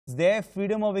their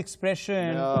freedom of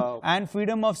expression and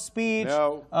freedom of speech.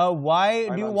 Why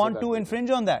do you want to infringe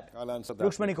on that? I'll answer that.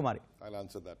 Rukshmani Kumari. I'll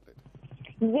answer that later.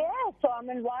 Yes, so I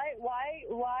mean,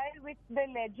 why with the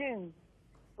legends?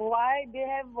 Why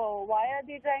are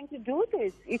they trying to do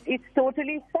this? It's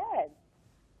totally sad.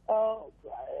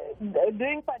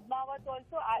 During Padmavat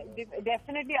also,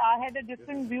 definitely I had a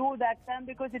different view that time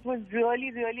because it was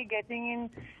really getting in,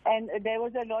 and there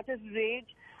was a lot of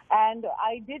rage. And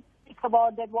I did speak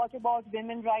about that. What about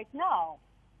women right now?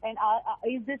 And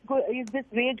is this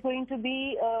rage going to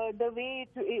be the way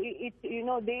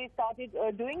they started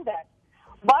doing that?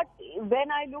 But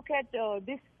when I look at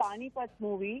this Panipat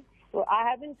movie, I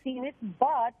haven't seen it,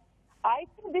 but I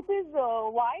think this is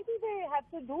why do they have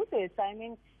to do this? I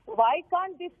mean, why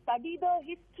can't they study the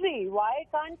history? Why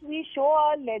can't we show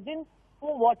our legends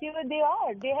for whatever they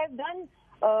are? They have done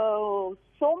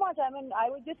so much. I mean, I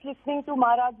was just listening to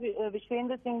Maharaj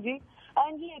Vishwendra Singh Ji,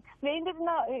 and he explained it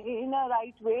in a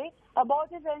right way about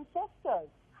his ancestors.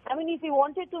 I mean, if he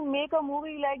wanted to make a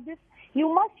movie like this, you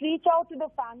must reach out to the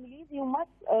families. You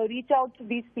must reach out to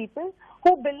these people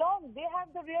who belong. They have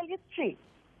the real history.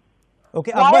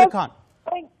 Okay, Akbar Khan.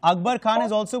 Akbar Khan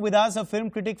is also with us, a film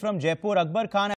critic from Jaipur. Akbar Khan.